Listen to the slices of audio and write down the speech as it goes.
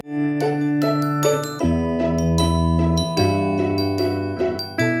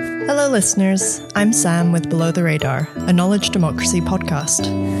listeners, I'm Sam with Below the Radar, a knowledge democracy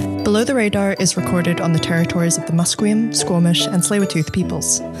podcast. Below the Radar is recorded on the territories of the Musqueam, Squamish and Tsleil-Waututh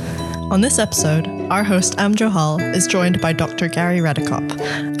peoples. On this episode, our host Amjo Hall is joined by Dr. Gary Redekop,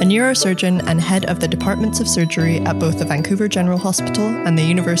 a neurosurgeon and head of the Departments of Surgery at both the Vancouver General Hospital and the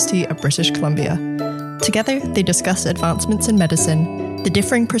University of British Columbia. Together, they discuss advancements in medicine, the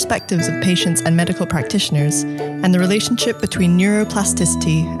differing perspectives of patients and medical practitioners, and the relationship between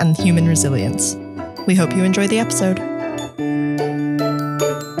neuroplasticity and human resilience. We hope you enjoy the episode.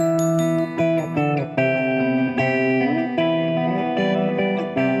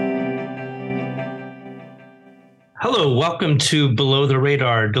 Hello, welcome to Below the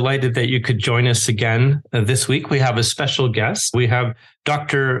Radar. Delighted that you could join us again this week. We have a special guest. We have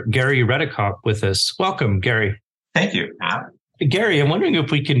Dr. Gary Redekop with us. Welcome, Gary. Thank you. Gary, I'm wondering if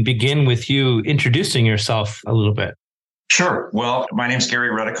we can begin with you introducing yourself a little bit. Sure. Well, my name is Gary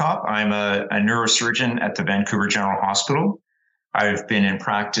Redekop. I'm a neurosurgeon at the Vancouver General Hospital. I've been in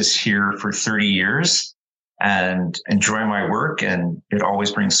practice here for 30 years and enjoy my work, and it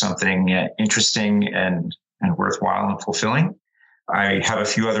always brings something interesting and worthwhile and fulfilling. I have a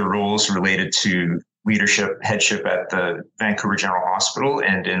few other roles related to leadership, headship at the Vancouver General Hospital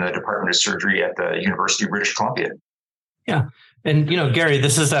and in the Department of Surgery at the University of British Columbia. Yeah. And, Gary,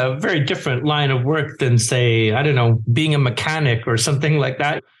 this is a very different line of work than, say, being a mechanic or something like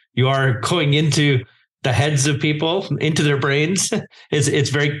that. You are going into the heads of people, into their brains. It's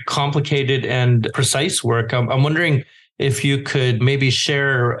very complicated and precise work. I'm wondering if you could maybe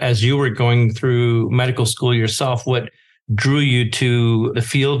share, as you were going through medical school yourself, what drew you to the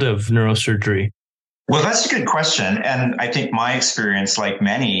field of neurosurgery? Well, that's a good question. And I think my experience, like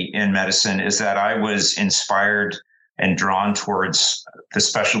many in medicine, is that I was inspired and drawn towards the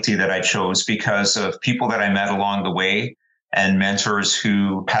specialty that I chose because of people that I met along the way and mentors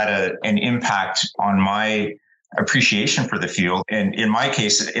who had an impact on my appreciation for the field. And in my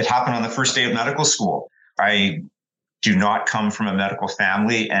case, it happened on the first day of medical school. I do not come from a medical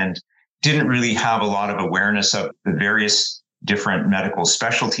family and didn't really have a lot of awareness of the various different medical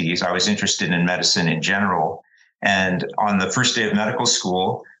specialties. I was interested in medicine in general. And on the first day of medical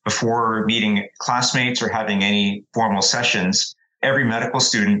school, before meeting classmates or having any formal sessions, every medical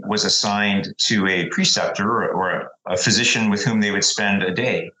student was assigned to a preceptor or a physician with whom they would spend a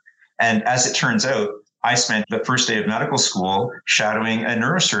day. And as it turns out, I spent the first day of medical school shadowing a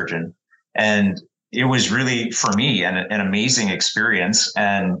neurosurgeon. And it was really, for me, an amazing experience.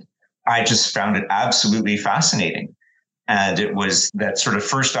 And I just found it absolutely fascinating. And it was that sort of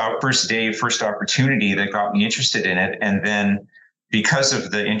first opportunity that got me interested in it. And then because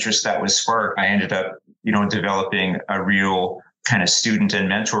of the interest that was sparked, I ended up, developing a real kind of student and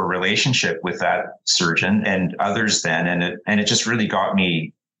mentor relationship with that surgeon and others then. And it just really got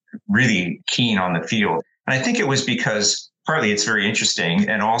me really keen on the field. And I think it was because partly it's very interesting.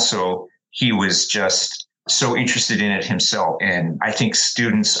 And also he was just so interested in it himself. And I think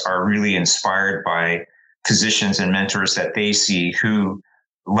students are really inspired by physicians and mentors that they see who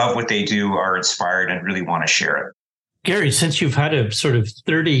love what they do, are inspired, and really want to share it. Gary, since you've had a sort of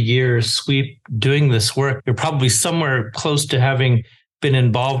 30-year sweep doing this work, you're probably somewhere close to having been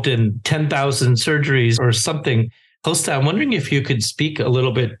involved in 10,000 surgeries or something close to that. I'm wondering if you could speak a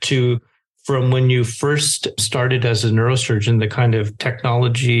little bit to, from when you first started as a neurosurgeon, the kind of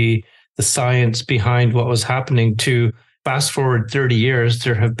technology, the science behind what was happening, to fast forward 30 years,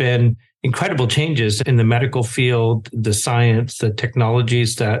 there have been incredible changes in the medical field, the science, the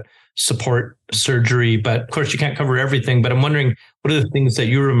technologies that support surgery. But of course, you can't cover everything. But I'm wondering, what are the things that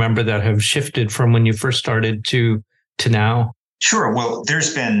you remember that have shifted from when you first started to now? Sure. Well,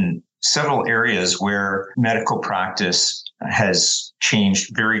 there's been several areas where medical practice has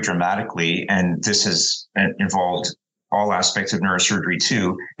changed very dramatically. And this has involved all aspects of neurosurgery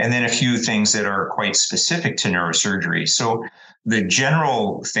too. And then a few things that are quite specific to neurosurgery. So the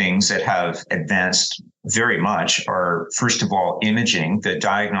general things that have advanced very much are, first of all, imaging, the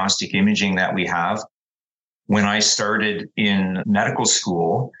diagnostic imaging that we have. When I started in medical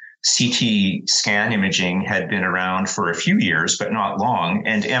school, CT scan imaging had been around for a few years, but not long.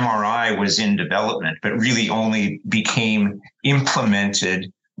 And MRI was in development, but really only became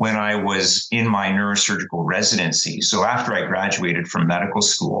implemented when I was in my neurosurgical residency. So after I graduated from medical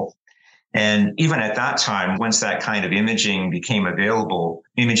school. And even at that time, once that kind of imaging became available,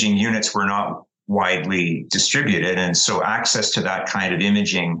 imaging units were not widely distributed. And so access to that kind of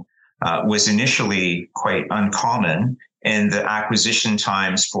imaging was initially quite uncommon. And the acquisition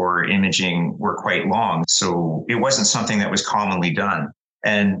times for imaging were quite long. So it wasn't something that was commonly done.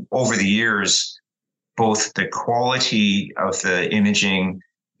 And over the years, both the quality of the imaging,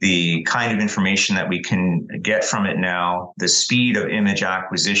 the kind of information that we can get from it now, the speed of image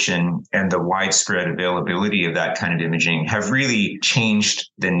acquisition, and the widespread availability of that kind of imaging have really changed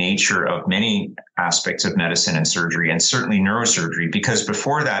the nature of many aspects of medicine and surgery, and certainly neurosurgery, because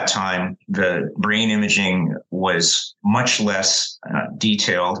before that time, the brain imaging was much less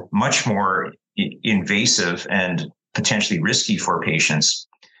detailed, much more invasive and potentially risky for patients.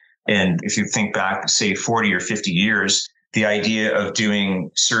 And if you think back, say, 40 or 50 years, the idea of doing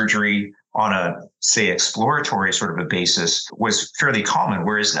surgery on a, say, exploratory sort of a basis was fairly common,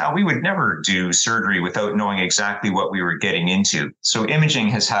 whereas now we would never do surgery without knowing exactly what we were getting into. So imaging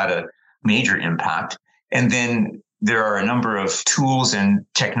has had a major impact. And then there are a number of tools and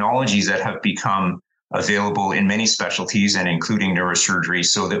technologies that have become available in many specialties and including neurosurgery,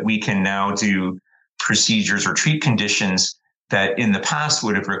 so that we can now do procedures or treat conditions that in the past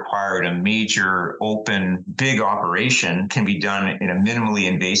would have required a major, open, big operation, can be done in a minimally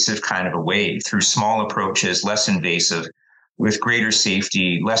invasive kind of a way through small approaches, less invasive, with greater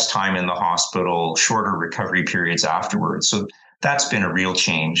safety, less time in the hospital, shorter recovery periods afterwards. So that's been a real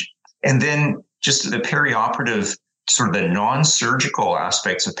change. And then just the perioperative, sort of the non-surgical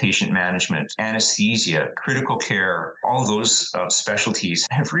aspects of patient management, anesthesia, critical care, all those specialties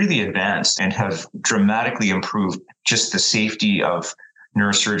have really advanced and have dramatically improved just the safety of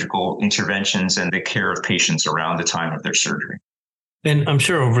neurosurgical interventions and the care of patients around the time of their surgery. And I'm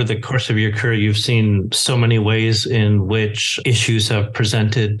sure over the course of your career, you've seen so many ways in which issues have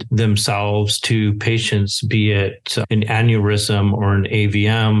presented themselves to patients, be it an aneurysm or an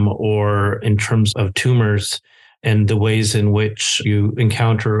AVM or in terms of tumors, and the ways in which you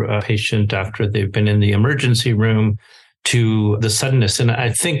encounter a patient after they've been in the emergency room to the suddenness. And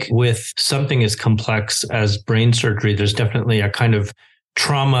I think with something as complex as brain surgery, there's definitely a kind of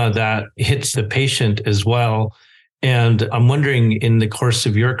trauma that hits the patient as well. And I'm wondering, in the course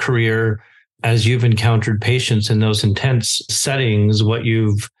of your career, as you've encountered patients in those intense settings, what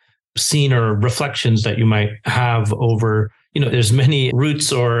you've seen or reflections that you might have over, there's many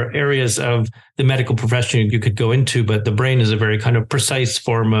routes or areas of the medical profession you could go into, but the brain is a very kind of precise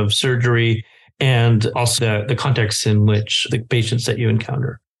form of surgery, and also the context in which the patients that you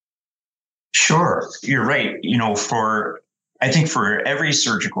encounter. Sure. You're right. I think for every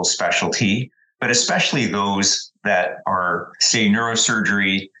surgical specialty, but especially those that are, say,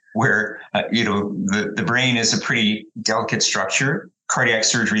 neurosurgery, where, the brain is a pretty delicate structure, cardiac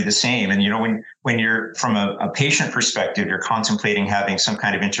surgery the same. And, when you're from a patient perspective, you're contemplating having some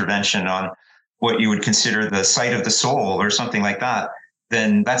kind of intervention on what you would consider the site of the soul or something like that,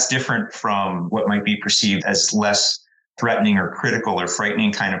 then that's different from what might be perceived as less threatening or critical or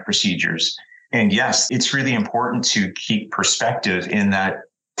frightening kind of procedures. And yes, it's really important to keep perspective in that,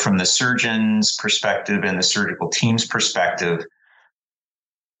 from the surgeon's perspective and the surgical team's perspective,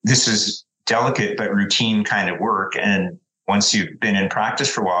 this is delicate but routine kind of work. And once you've been in practice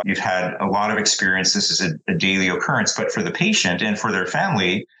for a while, you've had a lot of experience. This is a daily occurrence. But for the patient and for their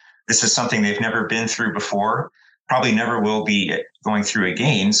family, this is something they've never been through before, probably never will be going through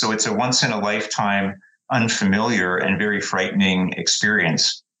again. So it's a once in a lifetime, unfamiliar and very frightening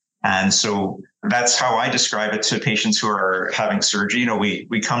experience. And so that's how I describe it to patients who are having surgery.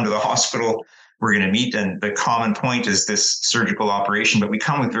 We come to the hospital, we're going to meet, and the common point is this surgical operation, but we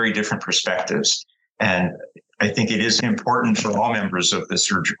come with very different perspectives. And I think it is important for all members of the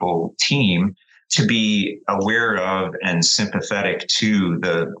surgical team to be aware of and sympathetic to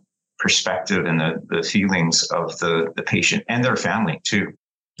the perspective and the feelings of the patient and their family too.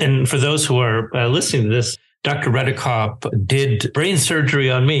 And for those who are listening to this, Dr. Redekop did brain surgery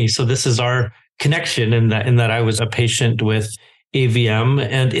on me. So this is our connection in that I was a patient with AVM.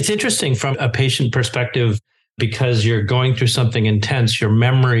 And it's interesting from a patient perspective, because you're going through something intense, your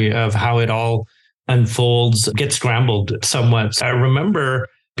memory of how it all unfolds gets scrambled somewhat. So I remember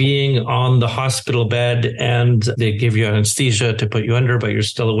being on the hospital bed and they give you anesthesia to put you under, but you're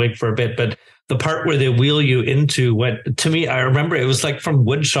still awake for a bit. But the part where they wheel you into what, to me, I remember it was like from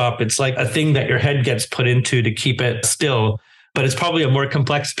wood shop. It's like a thing that your head gets put into to keep it still, but it's probably a more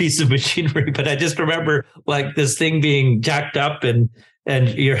complex piece of machinery. But I just remember like this thing being jacked up and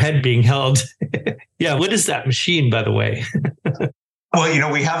your head being held. Yeah. What is that machine, by the way?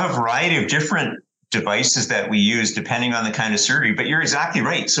 Well, we have a variety of different devices that we use depending on the kind of surgery, but you're exactly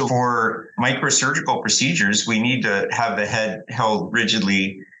right. So for microsurgical procedures, we need to have the head held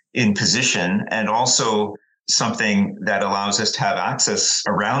rigidly in position, and also something that allows us to have access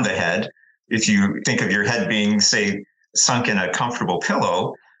around the head. If you think of your head being, say, sunk in a comfortable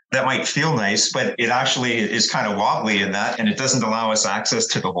pillow, that might feel nice, but it actually is kind of wobbly in that, and it doesn't allow us access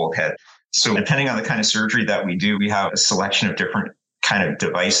to the whole head. So depending on the kind of surgery that we do, we have a selection of different kind of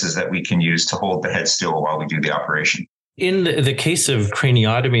devices that we can use to hold the head still while we do the operation. In the case of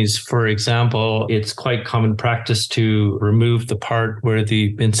craniotomies, for example, it's quite common practice to remove the part where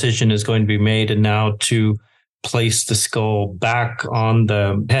the incision is going to be made and now to place the skull back on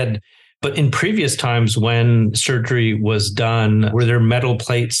the head. But in previous times when surgery was done, were there metal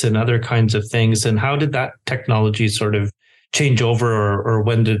plates and other kinds of things? And how did that technology sort of change over, or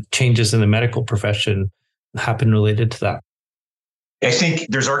when did changes in the medical profession happen related to that? I think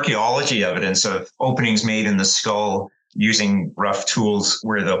there's archaeology evidence of openings made in the skull using rough tools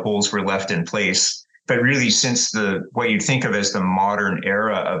where the holes were left in place. But really, since what you'd think of as the modern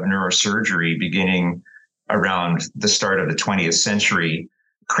era of neurosurgery beginning around the start of the 20th century,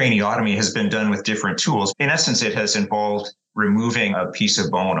 craniotomy has been done with different tools. In essence, it has involved removing a piece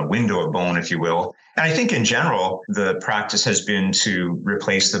of bone, a window of bone, if you will. And I think in general, the practice has been to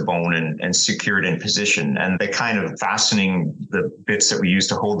replace the bone and secure it in position. And the kind of fastening the bits that we use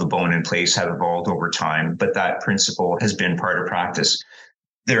to hold the bone in place have evolved over time, but that principle has been part of practice.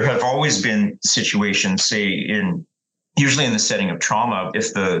 There have always been situations, usually in the setting of trauma,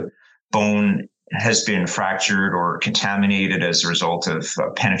 if the bone has been fractured or contaminated as a result of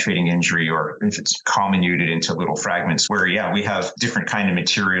penetrating injury, or if it's comminuted into little fragments where, we have different kind of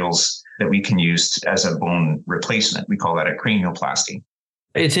materials that we can use as a bone replacement. We call that a cranioplasty.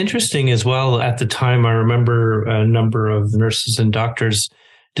 It's interesting as well. At the time, I remember a number of nurses and doctors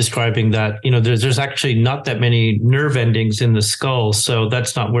describing that, there's actually not that many nerve endings in the skull. So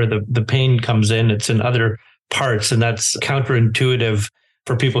that's not where the pain comes in. It's in other parts. And that's counterintuitive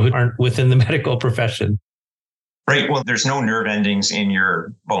for people who aren't within the medical profession. Right. Well, there's no nerve endings in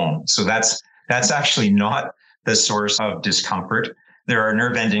your bone. So that's actually not the source of discomfort. There are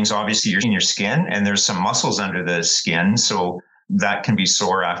nerve endings, obviously, in your skin, and there's some muscles under the skin. So that can be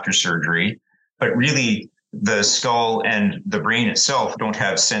sore after surgery. But really, the skull and the brain itself don't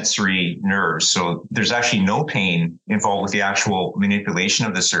have sensory nerves. So there's actually no pain involved with the actual manipulation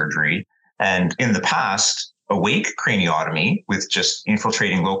of the surgery. And in the past, awake craniotomy with just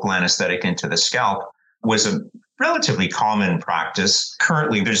infiltrating local anesthetic into the scalp was a relatively common practice.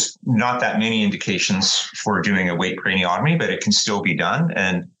 Currently, there's not that many indications for doing awake craniotomy, but it can still be done.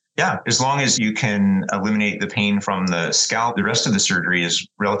 And as long as you can eliminate the pain from the scalp, the rest of the surgery is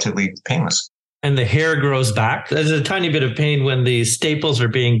relatively painless. And the hair grows back. There's a tiny bit of pain when the staples are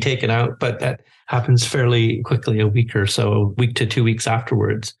being taken out, but that happens fairly quickly, a week to 2 weeks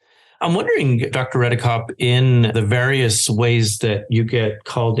afterwards. I'm wondering, Dr. Redekop, in the various ways that you get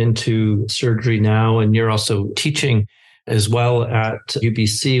called into surgery now, and you're also teaching as well at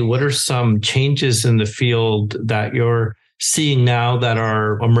UBC, what are some changes in the field that you're seeing now that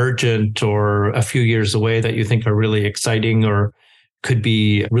are emergent or a few years away that you think are really exciting or could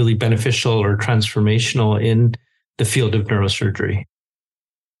be really beneficial or transformational in the field of neurosurgery?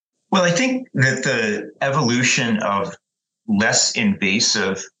 Well, I think that the evolution of less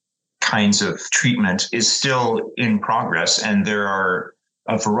invasive kinds of treatment is still in progress. And there are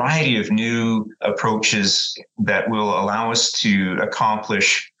a variety of new approaches that will allow us to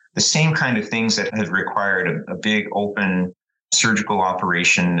accomplish the same kind of things that have required a big open surgical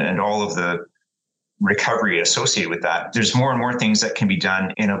operation and all of the recovery associated with that. There's more and more things that can be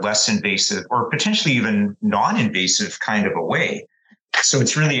done in a less invasive or potentially even non-invasive kind of a way. So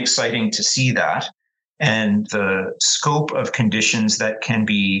it's really exciting to see that. And the scope of conditions that can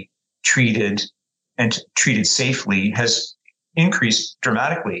be treated and treated safely has increased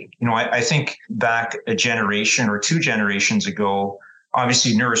dramatically. I think back a generation or 2 generations ago,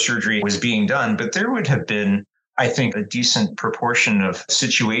 obviously neurosurgery was being done, but there would have been, I think, a decent proportion of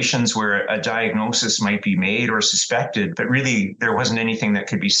situations where a diagnosis might be made or suspected, but really there wasn't anything that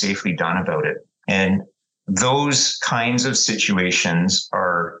could be safely done about it. And those kinds of situations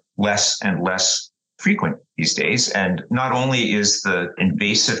are less and less frequent these days. And not only is the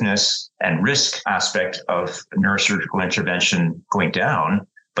invasiveness and risk aspect of neurosurgical intervention going down,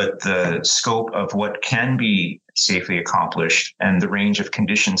 but the scope of what can be safely accomplished and the range of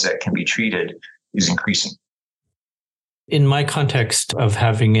conditions that can be treated is increasing. In my context of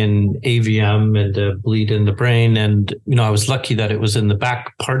having an AVM and a bleed in the brain, and I was lucky that it was in the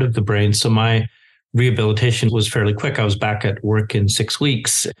back part of the brain, so my rehabilitation was fairly quick. I was back at work in 6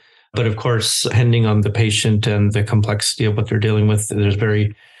 weeks. But of course, depending on the patient and the complexity of what they're dealing with, there's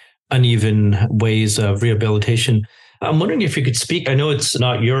very uneven ways of rehabilitation. I'm wondering if you could speak, I know it's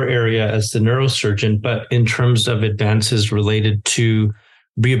not your area as the neurosurgeon, but in terms of advances related to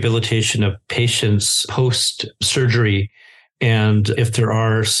rehabilitation of patients post-surgery, and if there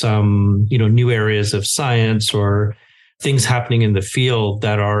are some, new areas of science or things happening in the field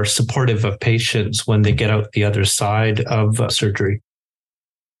that are supportive of patients when they get out the other side of surgery.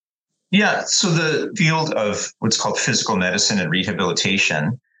 Yeah. So the field of what's called physical medicine and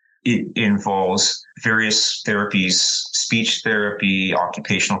rehabilitation, it involves various therapies, speech therapy,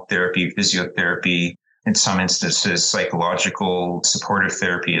 occupational therapy, physiotherapy, in some instances, psychological supportive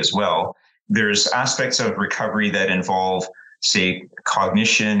therapy as well. There's aspects of recovery that involve, say,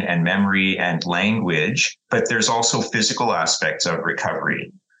 cognition and memory and language, but there's also physical aspects of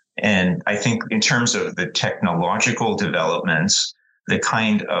recovery. And I think in terms of the technological developments, the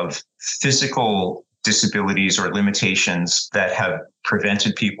kind of physical disabilities or limitations that have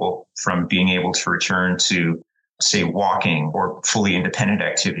prevented people from being able to return to, say, walking or fully independent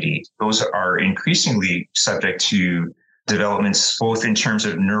activity, those are increasingly subject to developments, both in terms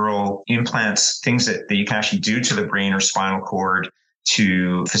of neural implants, things that you can actually do to the brain or spinal cord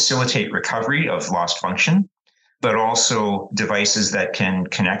to facilitate recovery of lost function, but also devices that can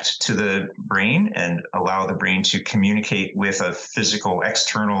connect to the brain and allow the brain to communicate with a physical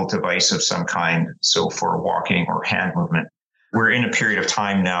external device of some kind. So for walking or hand movement, we're in a period of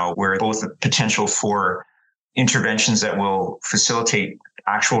time now where both the potential for interventions that will facilitate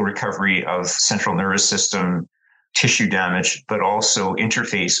actual recovery of central nervous system tissue damage, but also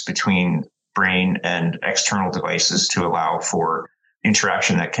interface between brain and external devices to allow for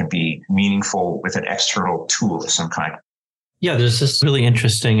interaction that can be meaningful with an external tool of some kind. Yeah, there's this really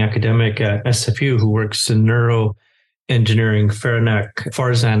interesting academic at SFU who works in neuroengineering, Faranak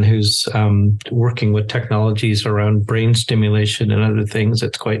Farzan, who's working with technologies around brain stimulation and other things.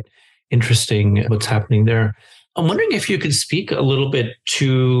 It's quite interesting what's happening there. I'm wondering if you could speak a little bit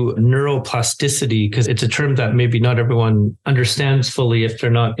to neuroplasticity, because it's a term that maybe not everyone understands fully if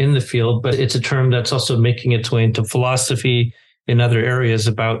they're not in the field, but it's a term that's also making its way into philosophy in other areas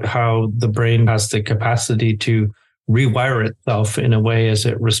about how the brain has the capacity to rewire itself in a way as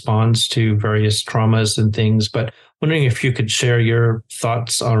it responds to various traumas and things. But wondering if you could share your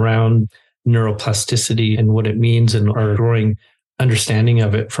thoughts around neuroplasticity and what it means and our growing understanding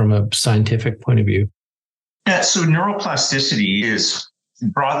of it from a scientific point of view. Yeah, so neuroplasticity is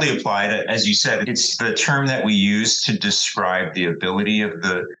broadly applied. As you said, it's the term that we use to describe the ability of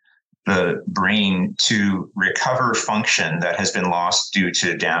the brain to recover function that has been lost due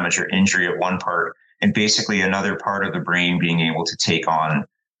to damage or injury at one part, and basically another part of the brain being able to take on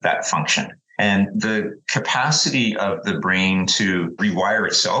that function. And the capacity of the brain to rewire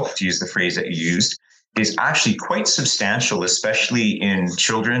itself, to use the phrase that you used, is actually quite substantial, especially in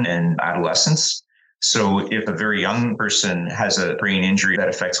children and adolescents. So if a very young person has a brain injury that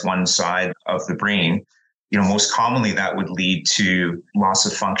affects one side of the brain, most commonly that would lead to loss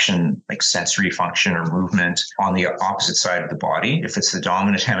of function, like sensory function or movement on the opposite side of the body. If it's the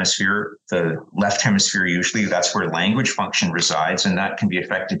dominant hemisphere, the left hemisphere, usually that's where language function resides, and that can be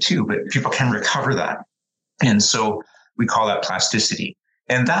affected too, but people can recover that. And so we call that plasticity.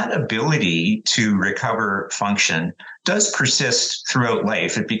 And that ability to recover function does persist throughout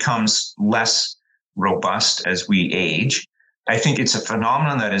life. It becomes less robust as we age. I think it's a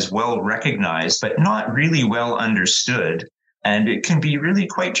phenomenon that is well recognized, but not really well understood. And it can be really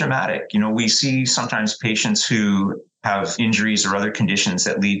quite dramatic. We see sometimes patients who have injuries or other conditions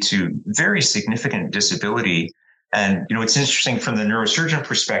that lead to very significant disability. And, it's interesting from the neurosurgeon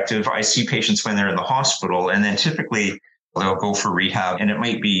perspective. I see patients when they're in the hospital, and then typically they'll go for rehab, and it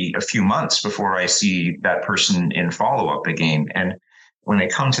might be a few months before I see that person in follow-up again. And when they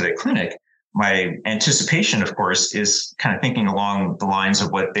come to the clinic, my anticipation, of course, is kind of thinking along the lines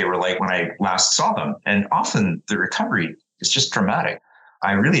of what they were like when I last saw them. And often the recovery is just dramatic.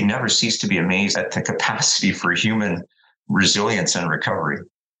 I really never cease to be amazed at the capacity for human resilience and recovery.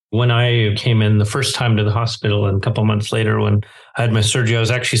 When I came in the first time to the hospital and a couple months later when I had my surgery, I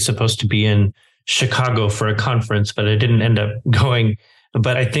was actually supposed to be in Chicago for a conference, but I didn't end up going.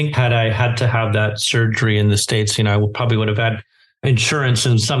 But I think had I had to have that surgery in the States, I probably would have had insurance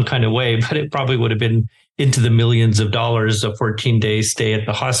in some kind of way, but it probably would have been into the millions of dollars, a 14-day stay at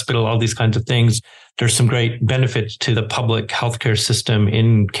the hospital, all these kinds of things. There's some great benefits to the public healthcare system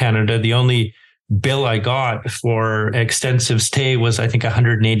in Canada. The only bill I got for extensive stay was, I think,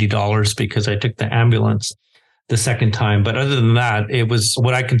 $180 because I took the ambulance the second time. But other than that, it was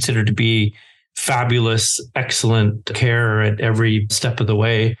what I consider to be fabulous, excellent care at every step of the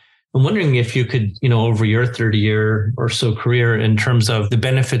way. I'm wondering if you could, over your 30-year or so career, in terms of the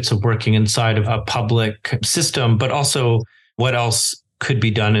benefits of working inside of a public system, but also what else could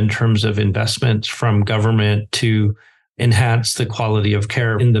be done in terms of investments from government to enhance the quality of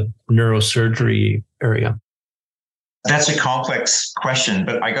care in the neurosurgery area? That's a complex question,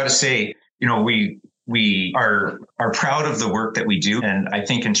 but I got to say, we are proud of the work that we do. And I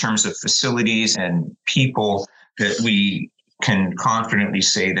think in terms of facilities and people that we can confidently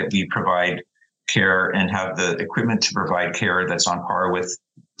say that we provide care and have the equipment to provide care that's on par with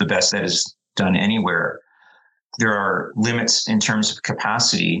the best that is done anywhere. There are limits in terms of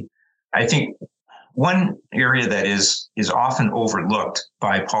capacity. I think one area that is often overlooked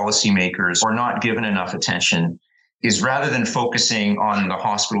by policymakers or not given enough attention is, rather than focusing on the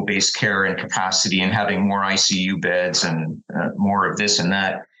hospital-based care and capacity and having more ICU beds and more of this and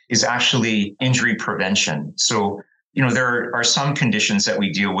that, is actually injury prevention. So, there are some conditions that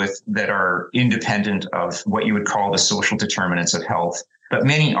we deal with that are independent of what you would call the social determinants of health, but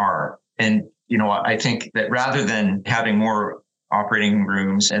many are. And, I think that rather than having more operating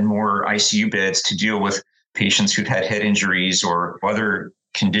rooms and more ICU beds to deal with patients who've had head injuries or other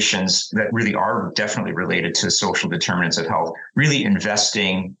conditions that really are definitely related to social determinants of health, really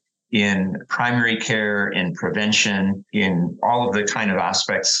investing in primary care, in prevention, in all of the kind of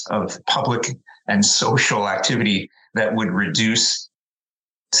aspects of public and social activity that would reduce,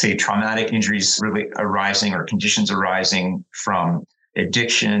 say, traumatic injuries really arising or conditions arising from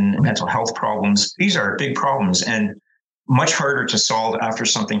addiction, mental health problems. These are big problems and much harder to solve after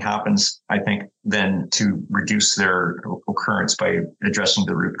something happens, I think, than to reduce their occurrence by addressing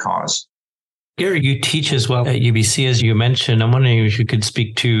the root cause. Gary, you teach as well at UBC, as you mentioned. I'm wondering if you could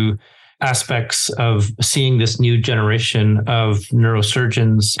speak to aspects of seeing this new generation of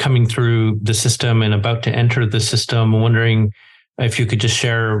neurosurgeons coming through the system and about to enter the system. I'm wondering if you could just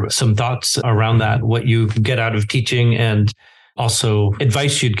share some thoughts around that, what you get out of teaching, and also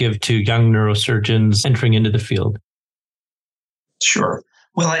advice you'd give to young neurosurgeons entering into the field. Sure.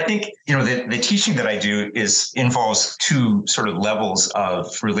 Well, I think, the teaching that I do involves two sort of levels of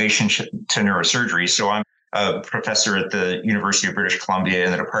relationship to neurosurgery. So I'm a professor at the University of British Columbia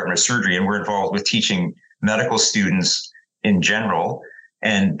in the Department of Surgery, and we're involved with teaching medical students in general.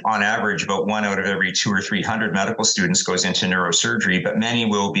 And on average, about 1 out of every 200 or 300 medical students goes into neurosurgery, but many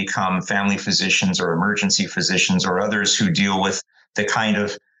will become family physicians or emergency physicians or others who deal with the kind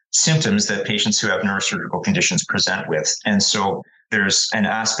of symptoms that patients who have neurosurgical conditions present with. And so there's an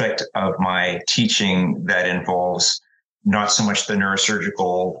aspect of my teaching that involves not so much the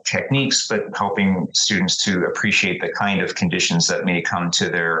neurosurgical techniques, but helping students to appreciate the kind of conditions that may come to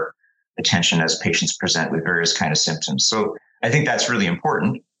their attention as patients present with various kind of symptoms. So I think that's really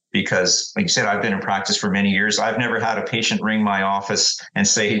important because, like you said, I've been in practice for many years. I've never had a patient ring my office and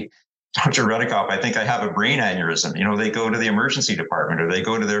say, Dr. Redekop, I think I have a brain aneurysm. They go to the emergency department or they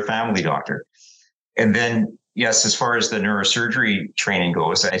go to their family doctor. And then, yes, as far as the neurosurgery training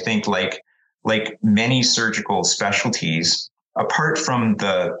goes, I think like many surgical specialties, apart from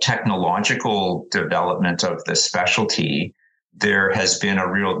the technological development of the specialty, there has been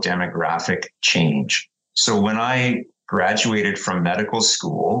a real demographic change. So when I graduated from medical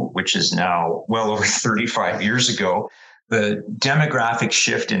school, which is now well over 35 years ago, the demographic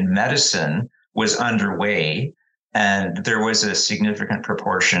shift in medicine was underway. And there was a significant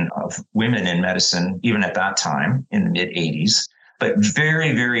proportion of women in medicine, even at that time in the mid 80s, but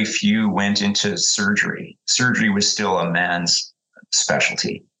very, very few went into surgery. Surgery was still a man's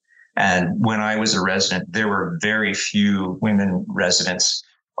specialty. And when I was a resident, there were very few women residents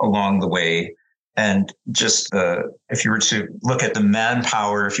along the way. And just if you were to look at the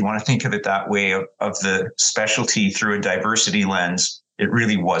manpower, if you want to think of it that way, of the specialty through a diversity lens, it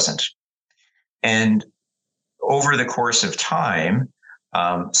really wasn't. And over the course of time,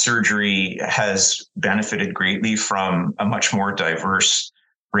 surgery has benefited greatly from a much more diverse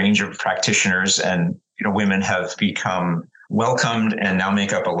range of practitioners, and women have become welcomed and now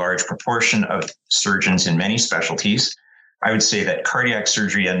make up a large proportion of surgeons in many specialties. I would say that cardiac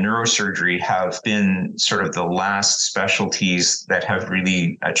surgery and neurosurgery have been sort of the last specialties that have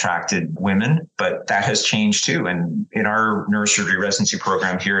really attracted women, but that has changed too. And in our neurosurgery residency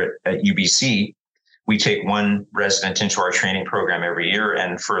program here at UBC, we take one resident into our training program every year.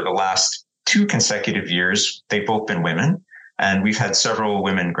 And for the last 2 consecutive years, they've both been women. And we've had several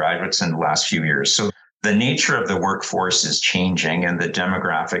women graduates in the last few years. So the nature of the workforce is changing and the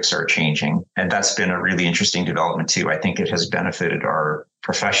demographics are changing. And that's been a really interesting development too. I think it has benefited our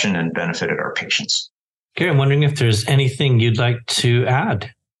profession and benefited our patients. Gary, I'm wondering if there's anything you'd like to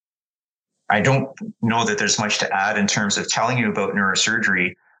add. I don't know that there's much to add in terms of telling you about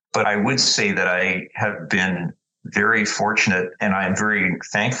neurosurgery, but I would say that I have been very fortunate and I'm very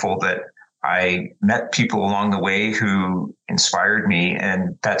thankful that I met people along the way who inspired me,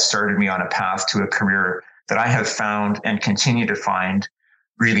 and that started me on a path to a career that I have found and continue to find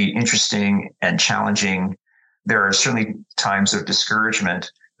really interesting and challenging. There are certainly times of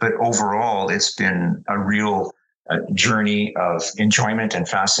discouragement, but overall, it's been a real journey of enjoyment and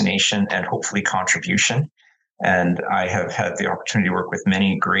fascination and hopefully contribution. And I have had the opportunity to work with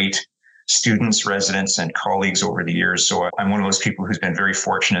many great students, residents, and colleagues over the years. So I'm one of those people who's been very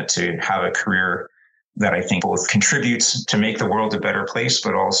fortunate to have a career that I think both contributes to make the world a better place,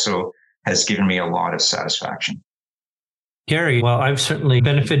 but also has given me a lot of satisfaction. Gary, well, I've certainly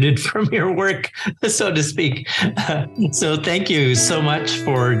benefited from your work, so to speak. So thank you so much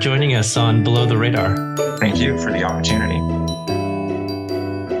for joining us on Below the Radar. Thank you for the opportunity.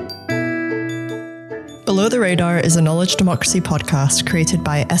 Below the Radar is a knowledge democracy podcast created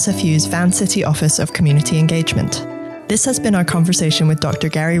by SFU's Van City Office of Community Engagement. This has been our conversation with Dr.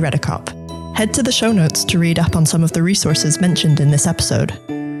 Gary Redekop. Head to the show notes to read up on some of the resources mentioned in this episode.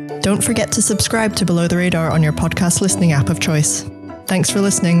 Don't forget to subscribe to Below the Radar on your podcast listening app of choice. Thanks for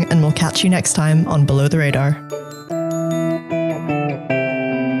listening, and we'll catch you next time on Below the Radar.